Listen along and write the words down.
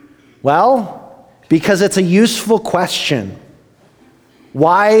Well, because it's a useful question.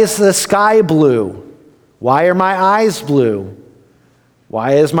 Why is the sky blue? Why are my eyes blue?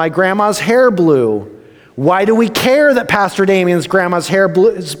 Why is my grandma's hair blue? Why do we care that Pastor Damien's grandma's hair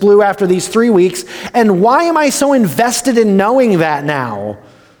is blue after these 3 weeks? And why am I so invested in knowing that now?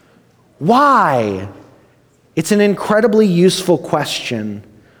 Why? It's an incredibly useful question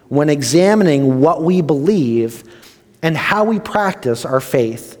when examining what we believe and how we practice our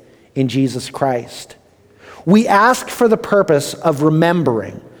faith in Jesus Christ. We ask for the purpose of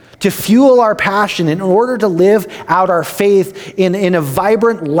remembering, to fuel our passion in order to live out our faith in a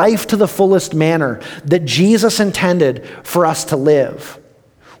vibrant, life to the fullest manner that Jesus intended for us to live.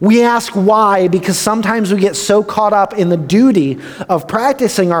 We ask why because sometimes we get so caught up in the duty of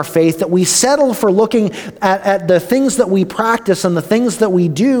practicing our faith that we settle for looking at the things that we practice and the things that we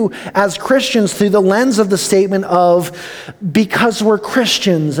do as Christians through the lens of the statement of because we're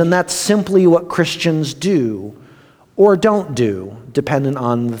Christians and that's simply what Christians do or don't do, depending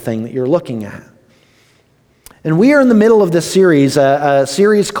on the thing that you're looking at. And we are in the middle of this series, a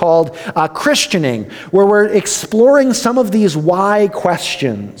series called Christianing, where we're exploring some of these why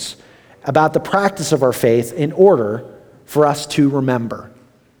questions about the practice of our faith in order for us to remember.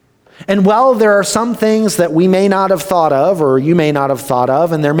 And while there are some things that we may not have thought of, or you may not have thought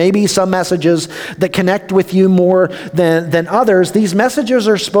of, and there may be some messages that connect with you more than others, these messages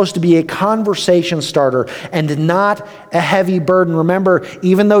are supposed to be a conversation starter and not a heavy burden. Remember,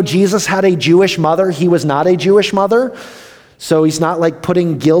 even though Jesus had a Jewish mother, he was not a Jewish mother. So he's not like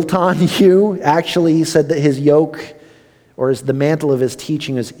putting guilt on you. Actually, he said that his yoke or the mantle of his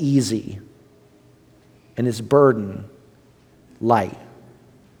teaching is easy and his burden light.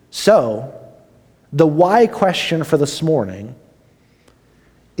 So, the why question for this morning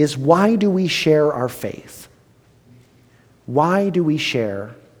is why do we share our faith? Why do we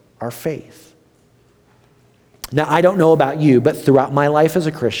share our faith? Now, I don't know about you, but throughout my life as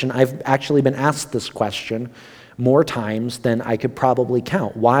a Christian, I've actually been asked this question more times than I could probably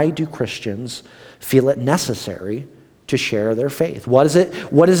count. Why do Christians feel it necessary to share their faith? What is it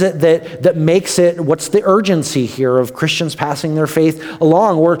that makes it, what's the urgency here of Christians passing their faith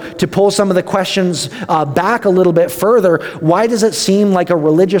along? Or to pull some of the questions back a little bit further, why does it seem like a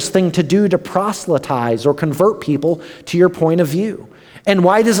religious thing to do to proselytize or convert people to your point of view? And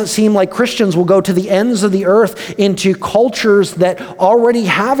why does it seem like Christians will go to the ends of the earth into cultures that already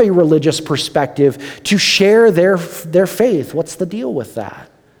have a religious perspective to share their faith? What's the deal with that?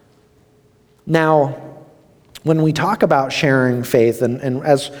 Now, when we talk about sharing faith, and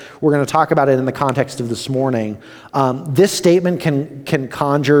as we're going to talk about it in the context of this morning, this statement can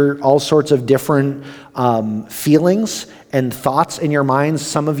conjure all sorts of different feelings and thoughts in your minds.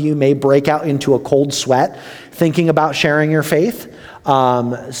 Some of you may break out into a cold sweat thinking about sharing your faith.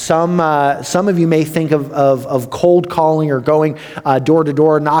 Some of you may think of cold calling or going door to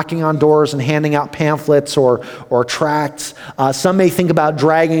door, knocking on doors and handing out pamphlets or tracts. Some may think about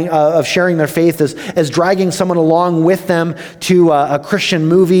sharing their faith as dragging someone along with them to a Christian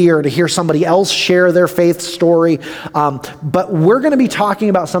movie or to hear somebody else share their faith story. But we're going to be talking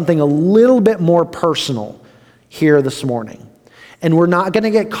about something a little bit more personal here this morning. And we're not going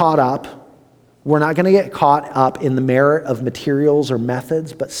to get caught up in the merit of materials or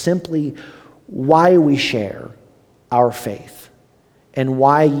methods, but simply why we share our faith and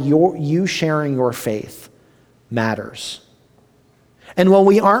why you sharing your faith matters. And while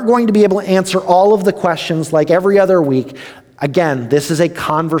we aren't going to be able to answer all of the questions like every other week, again, this is a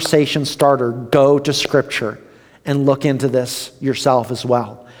conversation starter. Go to Scripture and look into this yourself as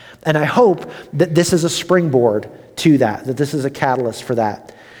well. And I hope that this is a springboard to that this is a catalyst for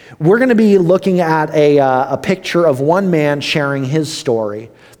that. We're going to be looking at a picture of one man sharing his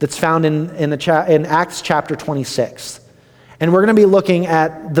story that's found in Acts chapter 26. And we're going to be looking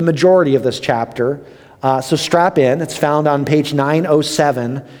at the majority of this chapter. So strap in. It's found on page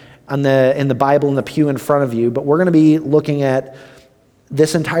 907 in the Bible in the pew in front of you. But we're going to be looking at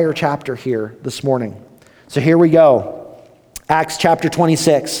this entire chapter here this morning. So here we go. Acts chapter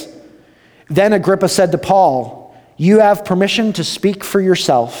 26. Then Agrippa said to Paul, "You have permission to speak for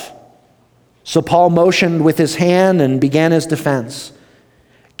yourself." So Paul motioned with his hand and began his defense.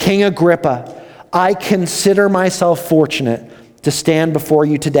 "King Agrippa, I consider myself fortunate to stand before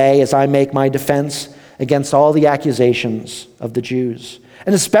you today as I make my defense against all the accusations of the Jews,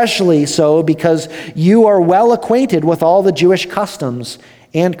 and especially so because you are well acquainted with all the Jewish customs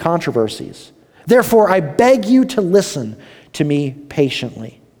and controversies. Therefore, I beg you to listen to me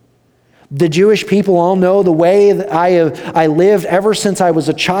patiently. The Jewish people all know the way that I lived ever since I was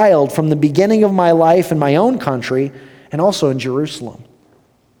a child, from the beginning of my life in my own country and also in Jerusalem.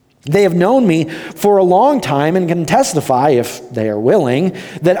 They have known me for a long time and can testify, if they are willing,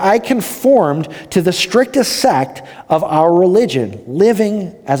 that I conformed to the strictest sect of our religion,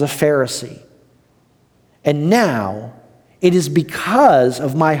 living as a Pharisee. And now it is because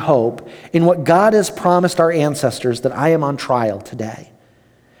of my hope in what God has promised our ancestors that I am on trial today.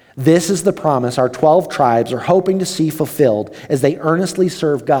 This is the promise our 12 tribes are hoping to see fulfilled as they earnestly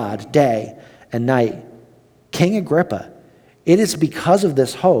serve God day and night. King Agrippa, it is because of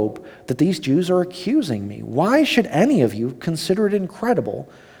this hope that these Jews are accusing me. Why should any of you consider it incredible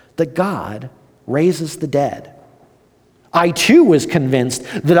that God raises the dead? I too was convinced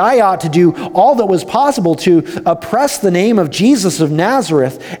that I ought to do all that was possible to oppress the name of Jesus of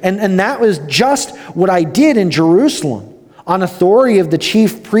Nazareth, and that was just what I did in Jerusalem. On authority of the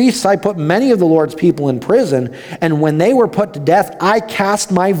chief priests, I put many of the Lord's people in prison, and when they were put to death, I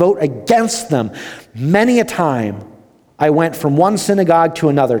cast my vote against them. Many a time I went from one synagogue to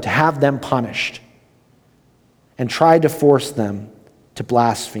another to have them punished and tried to force them to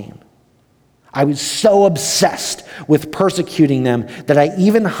blaspheme. I was so obsessed with persecuting them that I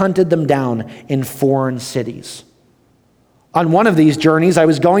even hunted them down in foreign cities. On one of these journeys, I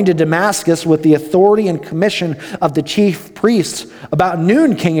was going to Damascus with the authority and commission of the chief priests. About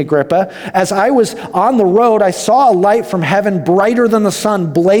noon, King Agrippa, as I was on the road, I saw a light from heaven brighter than the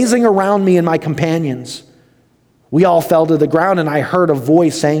sun blazing around me and my companions. We all fell to the ground, and I heard a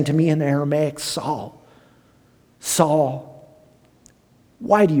voice saying to me in Aramaic, Saul, Saul,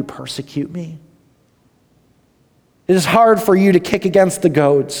 why do you persecute me? It is hard for you to kick against the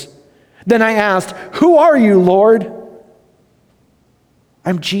goads. Then I asked, who are you, Lord?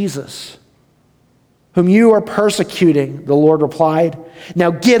 I'm Jesus, whom you are persecuting, the Lord replied.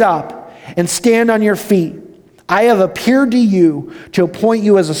 Now get up and stand on your feet. I have appeared to you to appoint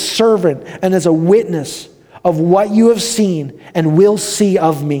you as a servant and as a witness of what you have seen and will see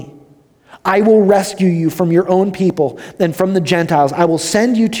of me. I will rescue you from your own people and from the Gentiles. I will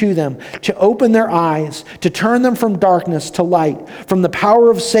send you to them to open their eyes, to turn them from darkness to light, from the power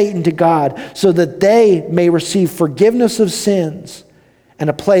of Satan to God, so that they may receive forgiveness of sins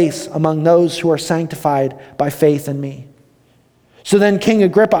and a place among those who are sanctified by faith in me. So then, King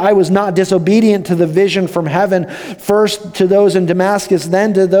Agrippa, I was not disobedient to the vision from heaven, first to those in Damascus,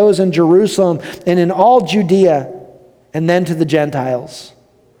 then to those in Jerusalem, and in all Judea, and then to the Gentiles.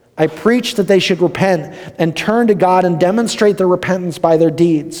 I preached that they should repent and turn to God and demonstrate their repentance by their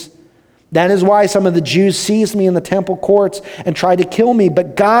deeds. That is why some of the Jews seized me in the temple courts and tried to kill me,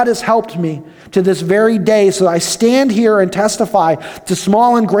 but God has helped me to this very day, so I stand here and testify to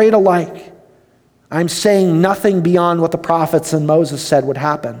small and great alike. I'm saying nothing beyond what the prophets and Moses said would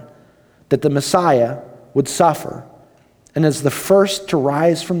happen, that the Messiah would suffer, and as the first to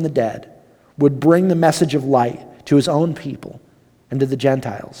rise from the dead, would bring the message of light to his own people and to the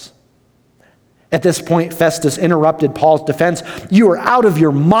Gentiles. At this point, Festus interrupted Paul's defense. You are out of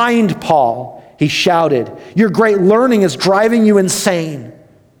your mind, Paul, he shouted. Your great learning is driving you insane.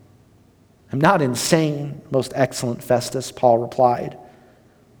 I'm not insane, most excellent Festus, Paul replied.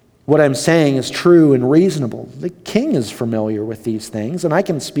 What I'm saying is true and reasonable. The king is familiar with these things, and I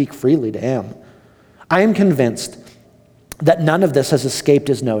can speak freely to him. I am convinced that none of this has escaped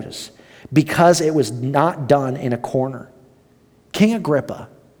his notice because it was not done in a corner. King Agrippa,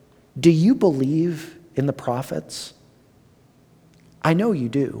 do you believe in the prophets? I know you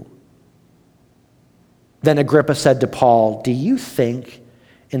do. Then Agrippa said to Paul, do you think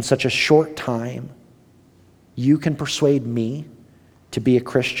in such a short time you can persuade me to be a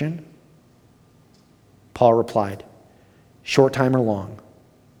Christian? Paul replied, short time or long,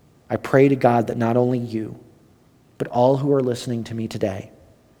 I pray to God that not only you, but all who are listening to me today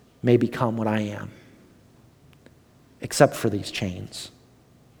may become what I am, except for these chains.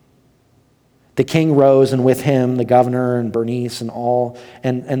 The king rose, and with him the governor and Bernice and all,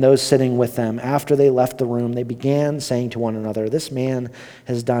 and those sitting with them. After they left the room, they began saying to one another, this man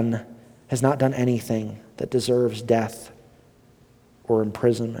has not done anything that deserves death or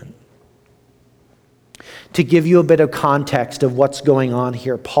imprisonment. To give you a bit of context of what's going on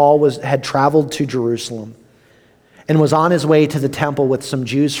here, Paul had traveled to Jerusalem and was on his way to the temple with some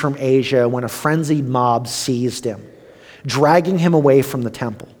Jews from Asia when a frenzied mob seized him, dragging him away from the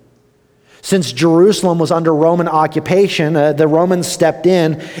temple. Since Jerusalem was under Roman occupation, the Romans stepped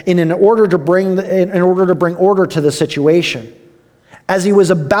in order to bring order to the situation. As he was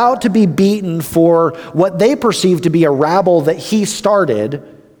about to be beaten for what they perceived to be a rabble that he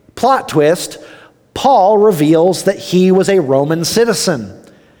started, plot twist, Paul reveals that he was a Roman citizen.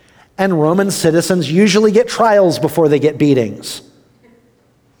 And Roman citizens usually get trials before they get beatings.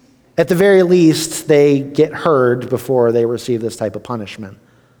 At the very least, they get heard before they receive this type of punishment.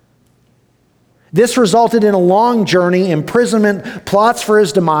 This resulted in a long journey, imprisonment, plots for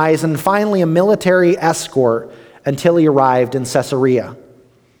his demise, and finally a military escort until he arrived in Caesarea.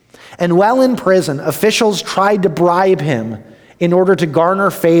 And while in prison, officials tried to bribe him in order to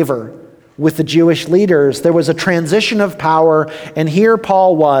garner favor with the Jewish leaders. There was a transition of power, and here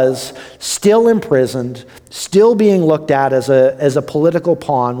Paul was, still imprisoned, still being looked at as a political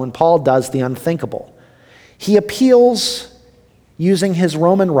pawn when Paul does the unthinkable. He appeals, using his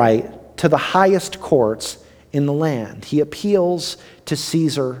Roman right, to the highest courts in the land. He appeals to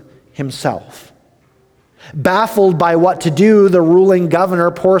Caesar himself. Baffled by what to do, the ruling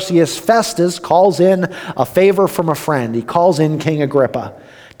governor, Porcius Festus, calls in a favor from a friend. He calls in King Agrippa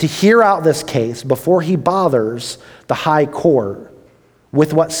to hear out this case before he bothers the high court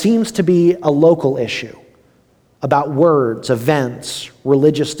with what seems to be a local issue about words, events,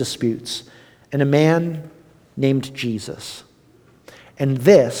 religious disputes, and a man named Jesus. And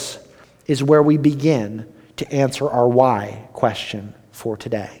this is where we begin to answer our why question for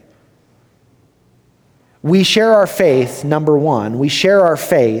today. We share our faith, number one. We share our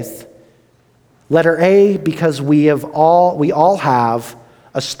faith, letter A, because we all have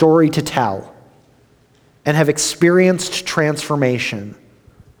a story to tell and have experienced transformation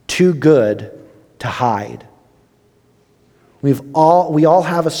too good to hide. We all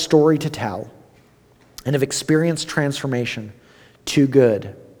have a story to tell and have experienced transformation too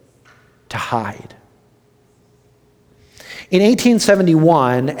good to hide. In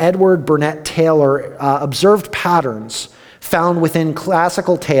 1871, Edward Burnett Taylor observed patterns found within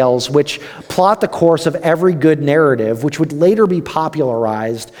classical tales which plot the course of every good narrative, which would later be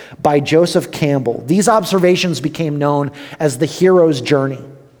popularized by Joseph Campbell. These observations became known as the hero's journey.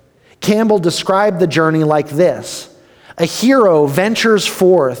 Campbell described the journey like this: a hero ventures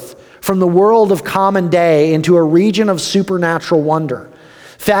forth from the world of common day into a region of supernatural wonder.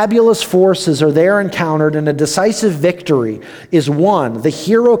 Fabulous forces are there encountered, and a decisive victory is won. The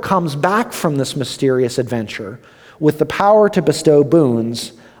hero comes back from this mysterious adventure with the power to bestow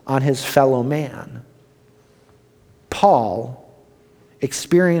boons on his fellow man. Paul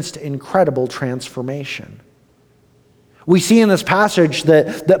experienced incredible transformation. We see in this passage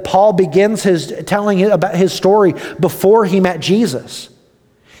that Paul begins telling about his story before he met Jesus.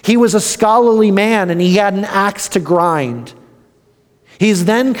 He was a scholarly man and he had an axe to grind. He's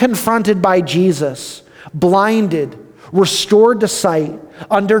then confronted by Jesus, blinded, restored to sight,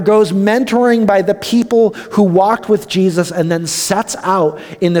 undergoes mentoring by the people who walked with Jesus, and then sets out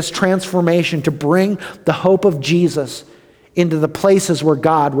in this transformation to bring the hope of Jesus into the places where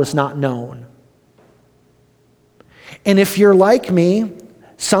God was not known. And if you're like me,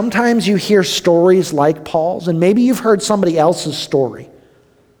 sometimes you hear stories like Paul's, and maybe you've heard somebody else's story,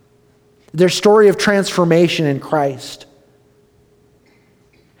 their story of transformation in Christ.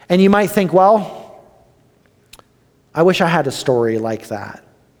 And you might think, well, I wish I had a story like that.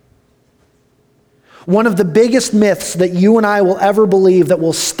 One of the biggest myths that you and I will ever believe that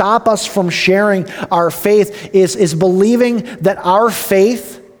will stop us from sharing our faith is believing that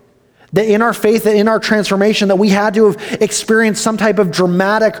in our transformation, that we had to have experienced some type of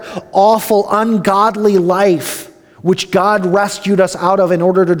dramatic, awful, ungodly life which God rescued us out of in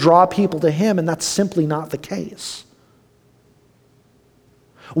order to draw people to Him, and that's simply not the case.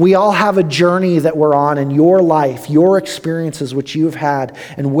 We all have a journey that we're on in your life, your experiences which you have had,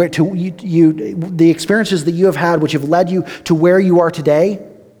 and the experiences that you have had which have led you to where you are today,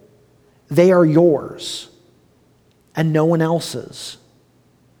 they are yours and no one else's.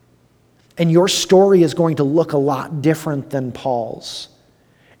 And your story is going to look a lot different than Paul's.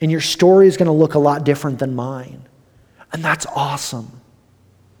 And your story is going to look a lot different than mine. And that's awesome.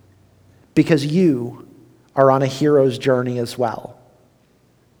 Because you are on a hero's journey as well.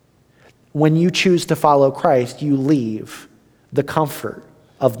 When you choose to follow Christ, you leave the comfort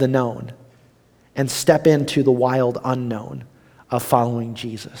of the known and step into the wild unknown of following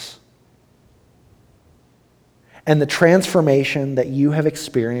Jesus. And the transformation that you have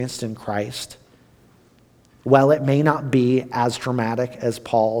experienced in Christ, while it may not be as dramatic as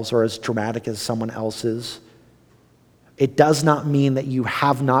Paul's or as dramatic as someone else's, it does not mean that you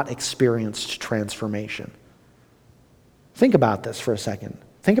have not experienced transformation. Think about this for a second.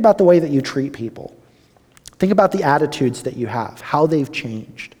 Think about the way that you treat people. Think about the attitudes that you have, how they've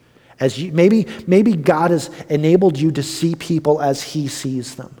changed. Maybe God has enabled you to see people as He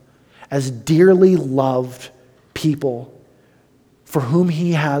sees them, as dearly loved people for whom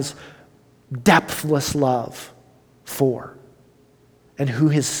He has depthless love for, and who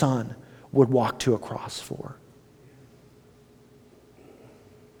His Son would walk to a cross for.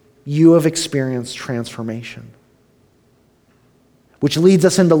 You have experienced transformation. Which leads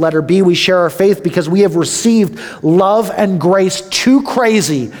us into letter B. We share our faith because we have received love and grace too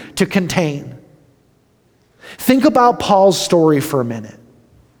crazy to contain. Think about Paul's story for a minute.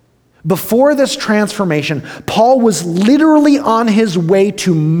 Before this transformation, Paul was literally on his way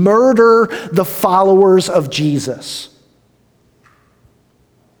to murder the followers of Jesus.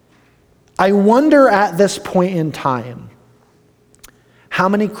 I wonder at this point in time, how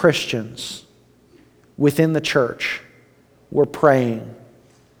many Christians within the church were praying,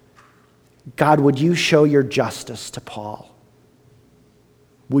 God, would you show your justice to Paul?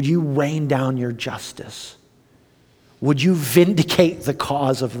 Would you rain down your justice? Would you vindicate the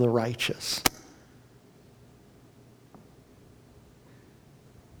cause of the righteous?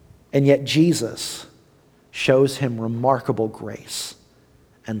 And yet Jesus shows him remarkable grace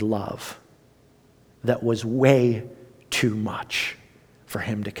and love that was way too much for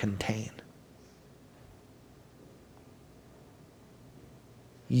him to contain.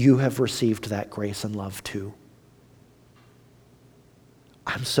 You have received that grace and love too.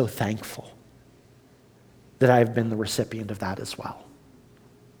 I'm so thankful that I've been the recipient of that as well.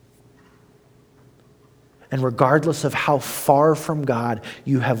 And regardless of how far from God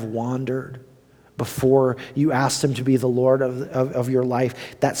you have wandered before you asked him to be the Lord of your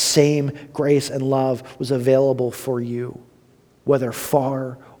life, that same grace and love was available for you. Whether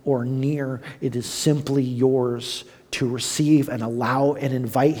far or near, it is simply yours to receive and allow and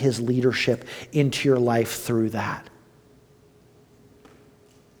invite his leadership into your life through that.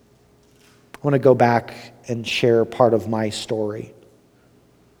 I want to go back and share part of my story.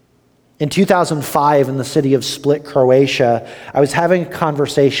 In 2005, in the city of Split, Croatia, I was having a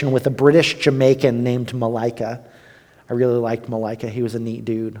conversation with a British Jamaican named Malika. I really liked Malika. He was a neat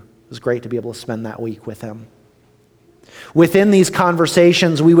dude. It was great to be able to spend that week with him. Within these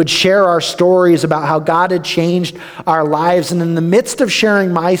conversations, we would share our stories about how God had changed our lives. And in the midst of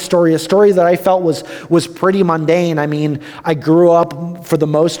sharing my story, a story that I felt was pretty mundane. I mean, I grew up for the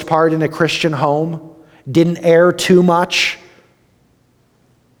most part in a Christian home, didn't err too much.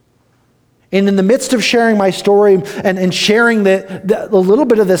 And in the midst of sharing my story and sharing a little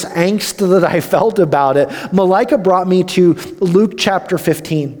bit of this angst that I felt about it, Malika brought me to Luke chapter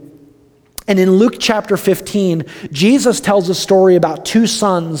 15. And in Luke chapter 15, Jesus tells a story about two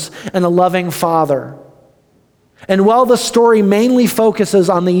sons and a loving father. And while the story mainly focuses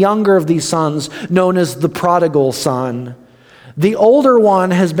on the younger of these sons, known as the prodigal son, the older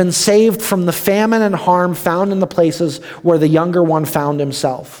one has been saved from the famine and harm found in the places where the younger one found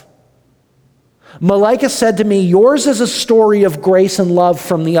himself. Malika said to me, yours is a story of grace and love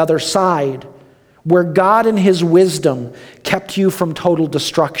from the other side, where God in his wisdom kept you from total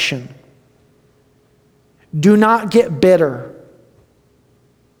destruction. Do not get bitter.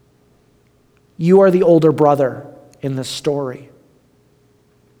 You are the older brother in this story.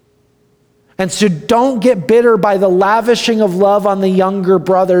 And so don't get bitter by the lavishing of love on the younger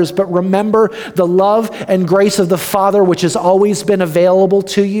brothers, but remember the love and grace of the Father which has always been available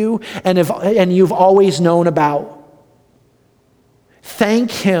to you and you've always known about. Thank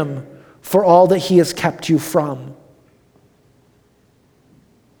him for all that he has kept you from.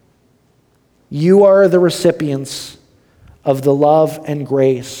 You are the recipients of the love and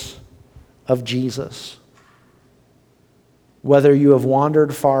grace of Jesus, whether you have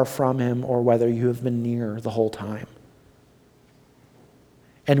wandered far from him or whether you have been near the whole time.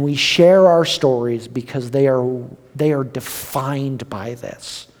 And we share our stories because they are defined by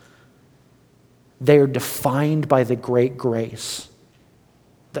this. They are defined by the great grace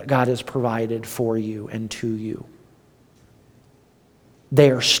that God has provided for you and to you. They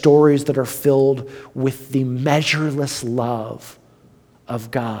are stories that are filled with the measureless love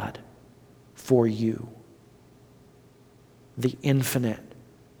of God for you. The infinite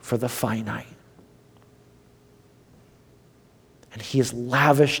for the finite. And he has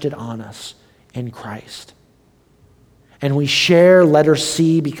lavished it on us in Christ. And we share letter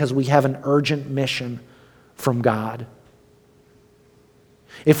C because we have an urgent mission from God.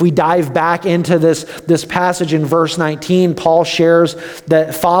 If we dive back into this passage in verse 19, Paul shares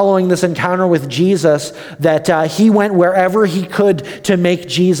that following this encounter with Jesus, that he went wherever he could to make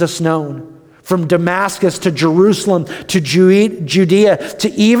Jesus known. From Damascus to Jerusalem to Judea to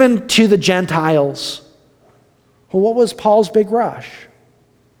even to the Gentiles. Well, what was Paul's big rush?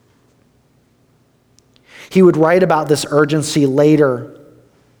 He would write about this urgency later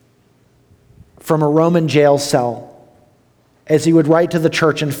from a Roman jail cell, as he would write to the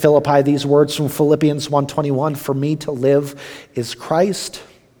church in Philippi these words from Philippians 1:21, "For me to live is Christ,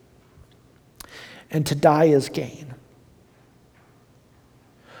 and to die is gain."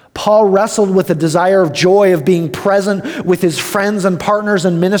 Paul wrestled with the desire of joy of being present with his friends and partners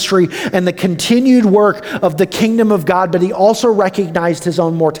in ministry and the continued work of the kingdom of God, but he also recognized his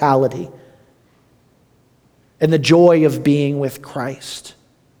own mortality and the joy of being with Christ.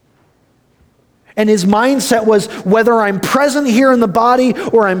 And his mindset was, whether I'm present here in the body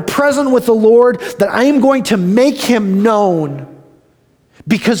or I'm present with the Lord, that I am going to make him known,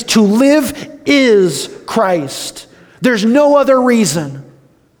 because to live is Christ. There's no other reason.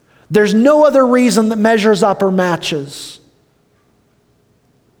 There's no other reason that measures up or matches.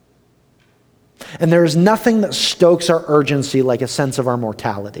 And there is nothing that stokes our urgency like a sense of our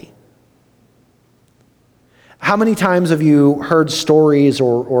mortality. How many times have you heard stories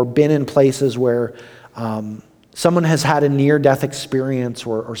or been in places where someone has had a near-death experience,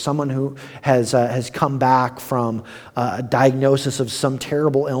 or someone who has come back from a diagnosis of some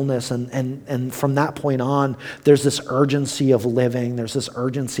terrible illness, and from that point on, there's this urgency of living. There's this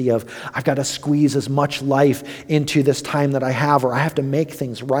urgency of, I've got to squeeze as much life into this time that I have, or I have to make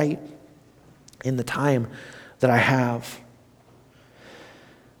things right in the time that I have.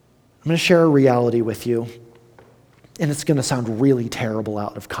 I'm going to share a reality with you. And it's going to sound really terrible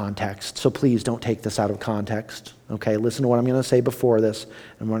out of context, so please don't take this out of context, okay? Listen to what I'm going to say before this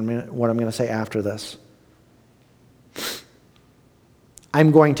and what I'm going to say after this. I'm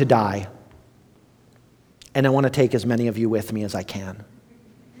going to die, and I want to take as many of you with me as I can.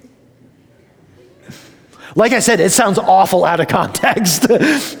 Like I said, it sounds awful out of context.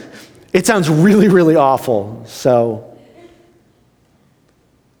 It sounds really, really awful, so...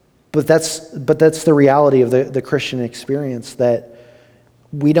 But that's the reality of the Christian experience, that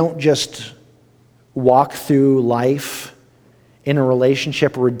we don't just walk through life in a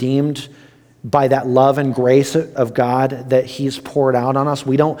relationship redeemed by that love and grace of God that he's poured out on us.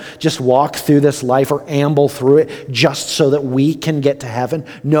 We don't just walk through this life or amble through it just so that we can get to heaven.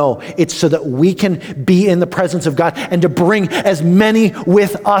 No, it's so that we can be in the presence of God and to bring as many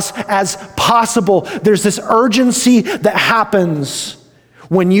with us as possible. There's this urgency that happens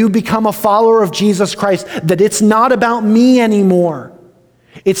when you become a follower of Jesus Christ, that it's not about me anymore.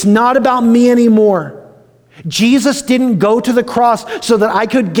 It's not about me anymore. Jesus didn't go to the cross so that I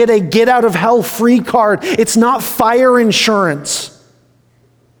could get a get out of hell free card. It's not fire insurance.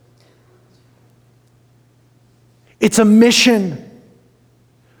 It's a mission.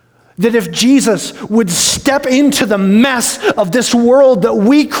 That if Jesus would step into the mess of this world that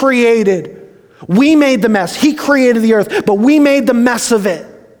we created, we made the mess. He created the earth, but we made the mess of it.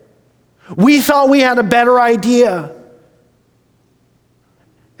 We thought we had a better idea.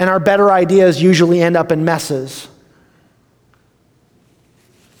 And our better ideas usually end up in messes.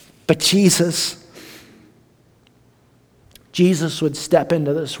 But Jesus would step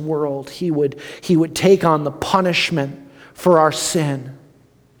into this world. He would take on the punishment for our sin.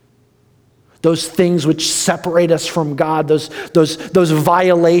 Those things which separate us from God, those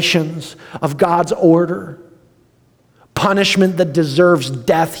violations of God's order. Punishment that deserves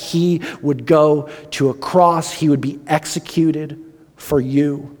death. He would go to a cross. He would be executed for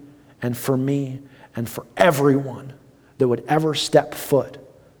you and for me and for everyone that would ever step foot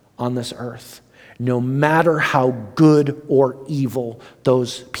on this earth. No matter how good or evil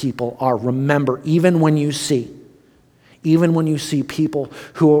those people are. Remember, even when you see people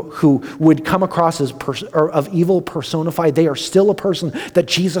who would come across as of evil personified, they are still a person that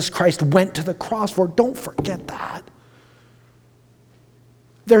Jesus Christ went to the cross for. Don't forget that.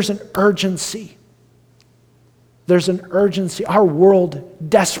 There's an urgency. There's an urgency. Our world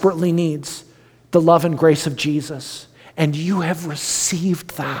desperately needs the love and grace of Jesus, and you have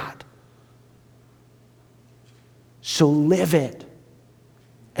received that. So live it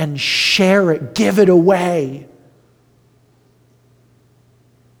and share it. Give it away.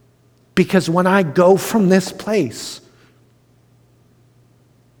 Because when I go from this place,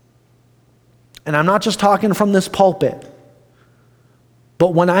 and I'm not just talking from this pulpit,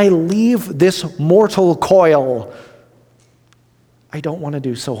 but when I leave this mortal coil, I don't want to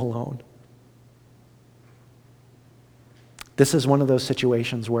do so alone. This is one of those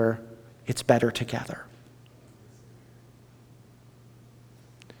situations where it's better together.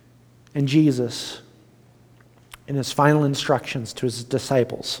 And Jesus, in his final instructions to his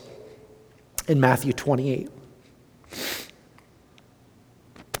disciples, in Matthew 28,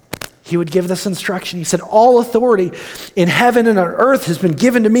 he would give this instruction. He said, all authority in heaven and on earth has been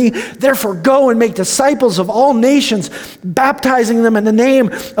given to me. Therefore, go and make disciples of all nations, baptizing them in the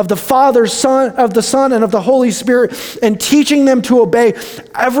name of the Father, Son, and of the Holy Spirit, and teaching them to obey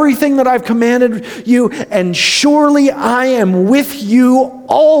everything that I've commanded you. And surely I am with you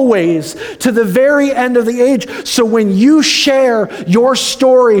always to the very end of the age. So when you share your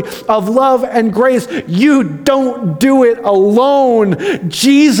story of love and grace, you don't do it alone.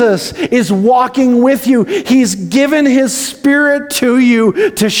 Jesus is walking with you. He's given his Spirit to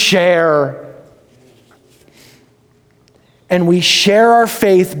you to share. And we share our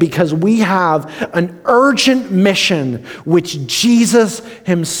faith because we have an urgent mission which Jesus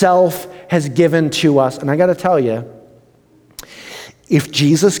himself has given to us. And I got to tell you, if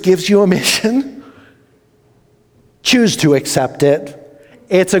Jesus gives you a mission, choose to accept it.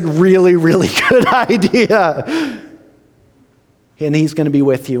 It's a really, really good idea. And he's going to be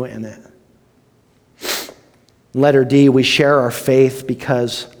with you in it. Letter D, we share our faith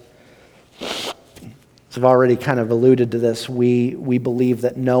because, as I've already kind of alluded to this, we believe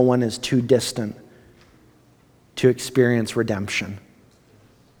that no one is too distant to experience redemption.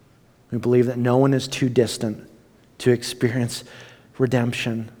 We believe that no one is too distant to experience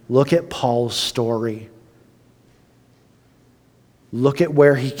redemption. Look at Paul's story. Look at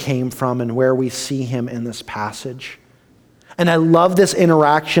where he came from and where we see him in this passage. And I love this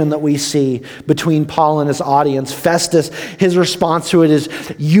interaction that we see between Paul and his audience. Festus, his response to it is,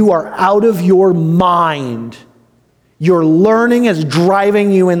 you are out of your mind. Your learning is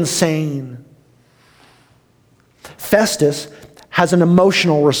driving you insane. Festus has an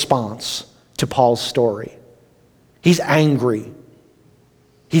emotional response to Paul's story. He's angry.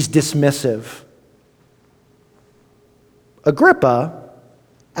 He's dismissive. Agrippa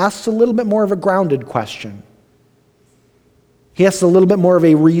asks a little bit more of a grounded question. He asks a little bit more of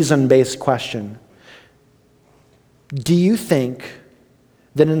a reason-based question. Do you think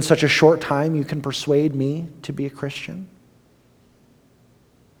that in such a short time you can persuade me to be a Christian?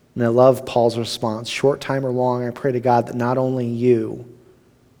 And I love Paul's response. Short time or long, I pray to God that not only you,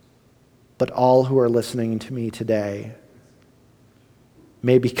 but all who are listening to me today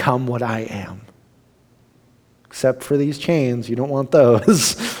may become what I am. Except for these chains, you don't want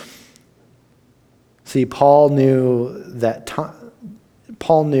those. See, Paul knew that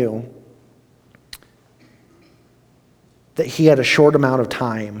he had a short amount of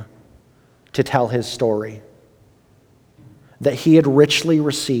time to tell his story. That he had richly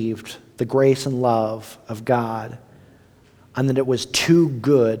received the grace and love of God, and that it was too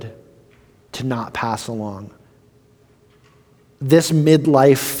good to not pass along. This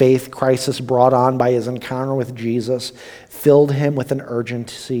midlife faith crisis brought on by his encounter with Jesus filled him with an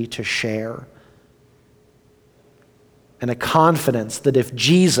urgency to share and a confidence that if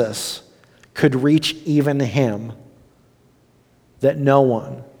Jesus could reach even him, that no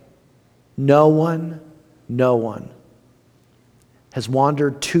one has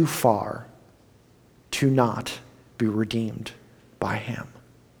wandered too far to not be redeemed by him.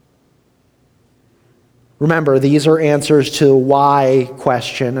 Remember, these are answers to the why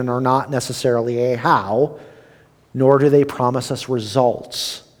question and are not necessarily a how, nor do they promise us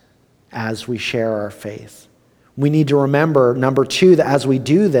results as we share our faith. We need to remember, number two, that as we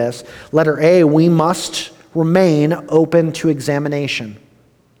do this, letter A, we must remain open to examination.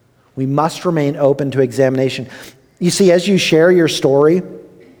 We must remain open to examination. You see, as you share your story,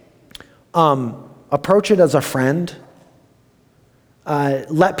 approach it as a friend.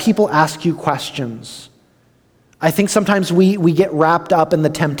 Let people ask you questions. I think sometimes we get wrapped up in the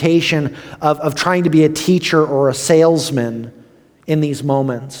temptation of trying to be a teacher or a salesman in these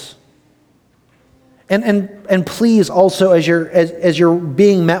moments. And please also, as you're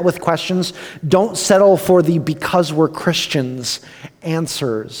being met with questions, don't settle for the because we're Christians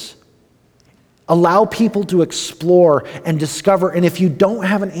answers. Allow people to explore and discover, and if you don't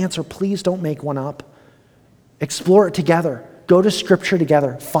have an answer, please don't make one up. Explore it together. Go to Scripture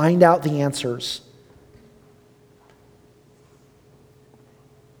together. Find out the answers.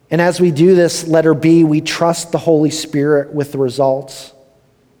 And as we do this, letter B, we trust the Holy Spirit with the results.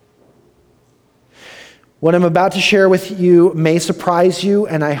 What I'm about to share with you may surprise you,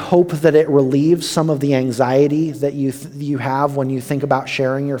 and I hope that it relieves some of the anxiety that you have when you think about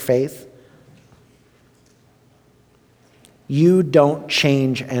sharing your faith. You don't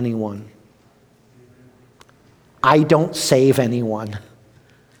change anyone. I don't save anyone.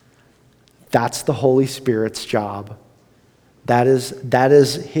 That's the Holy Spirit's job. That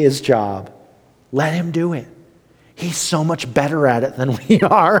is his job. Let him do it. He's so much better at it than we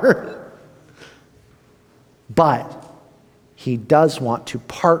are. But he does want to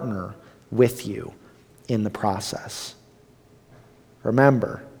partner with you in the process.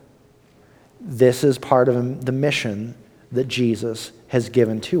 Remember, this is part of the mission that Jesus has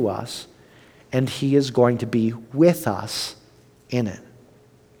given to us, and he is going to be with us in it.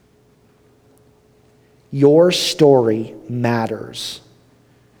 Your story matters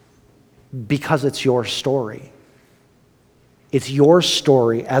because it's your story. It's your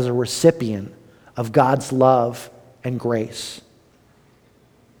story as a recipient of God's love and grace.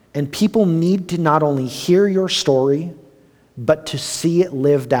 And people need to not only hear your story, but to see it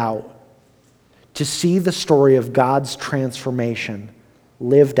lived out, to see the story of God's transformation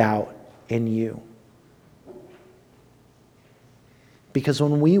lived out in you. Because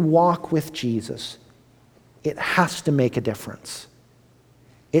when we walk with Jesus, it has to make a difference.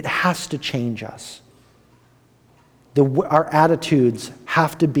 It has to change us. Our attitudes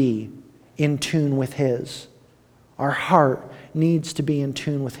have to be in tune with his. Our heart needs to be in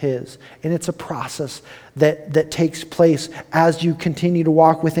tune with his. And it's a process that takes place as you continue to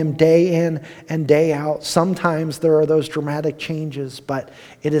walk with him day in and day out. Sometimes there are those dramatic changes, but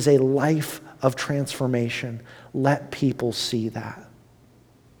it is a life of transformation. Let people see that.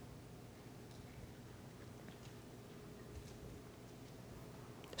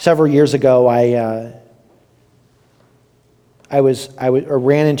 Several years ago, I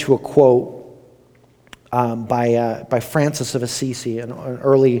ran into a quote by Francis of Assisi, an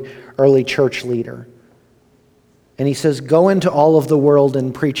early church leader. And he says, "Go into all of the world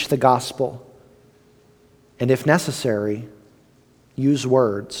and preach the gospel. And if necessary, use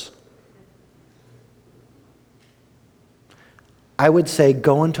words." I would say,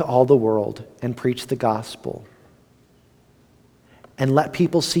 go into all the world and preach the gospel. And let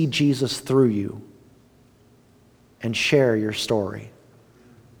people see Jesus through you and share your story.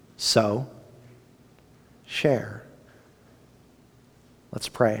 So, share. Let's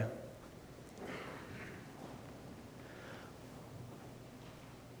pray.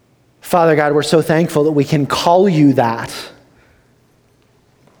 Father God, we're so thankful that we can call you that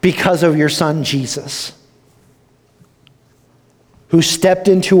because of your Son, Jesus, who stepped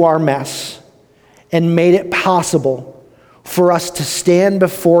into our mess and made it possible for us to stand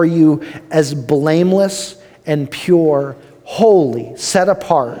before you as blameless and pure, holy, set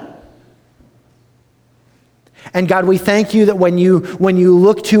apart. And God, we thank you that when you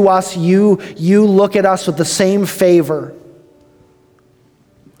look to us, you look at us with the same favor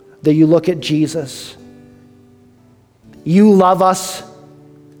that you look at Jesus. You love us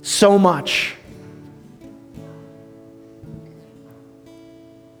so much.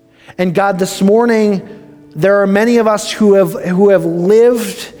 And God, this morning, there are many of us who have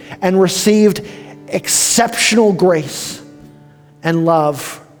lived and received exceptional grace and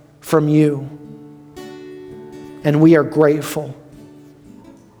love from you. And we are grateful.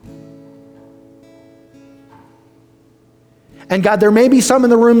 And God, there may be some in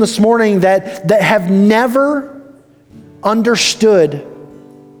the room this morning that have never understood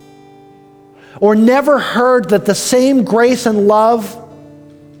or never heard that the same grace and love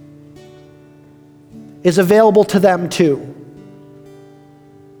is available to them too.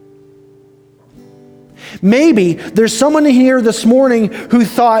 Maybe there's someone here this morning who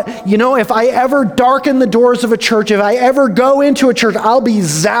thought, if I ever darken the doors of a church, if I ever go into a church, I'll be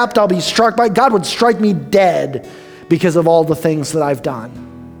zapped, I'll be struck by, God would strike me dead because of all the things that I've done.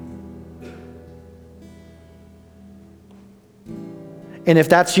 And if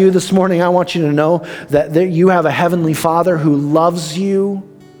that's you this morning, I want you to know that you have a heavenly Father who loves you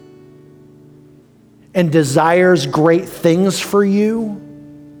and desires great things for you.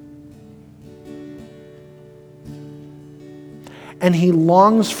 And he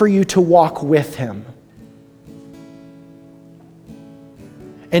longs for you to walk with him.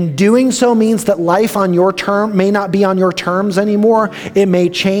 And doing so means that life on your term may not be on your terms anymore. It may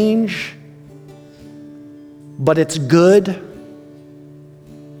change, but it's good.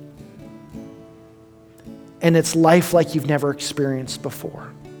 And it's life like you've never experienced before.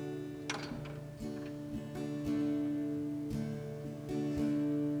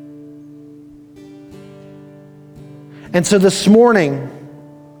 And so this morning,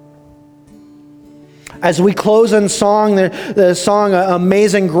 as we close in song, the song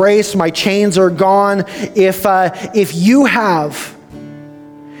Amazing Grace, My Chains Are Gone, if you have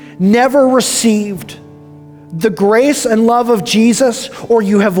never received the grace and love of Jesus, or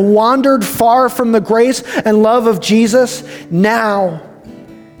you have wandered far from the grace and love of Jesus, now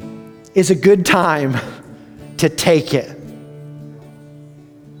is a good time to take it.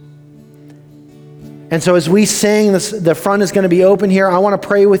 And so as we sing, the front is going to be open here. I want to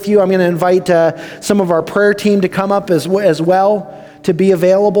pray with you. I'm going to invite some of our prayer team to come up as well to be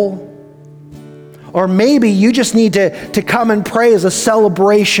available. Or maybe you just need to come and pray as a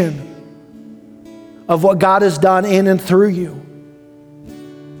celebration of what God has done in and through you.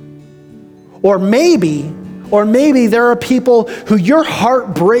 Or maybe there are people who your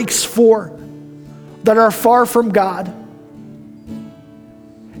heart breaks for that are far from God.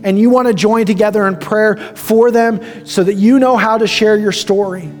 And you want to join together in prayer for them so that you know how to share your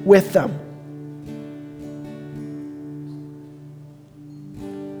story with them.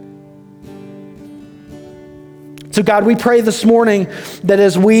 So God, we pray this morning that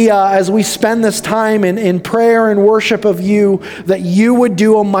as we spend this time in prayer and worship of you, that you would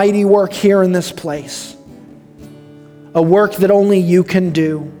do a mighty work here in this place. A work that only you can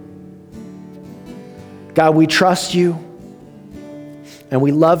do. God, we trust you and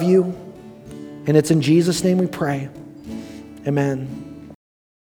we love you. And it's in Jesus' name we pray. Amen.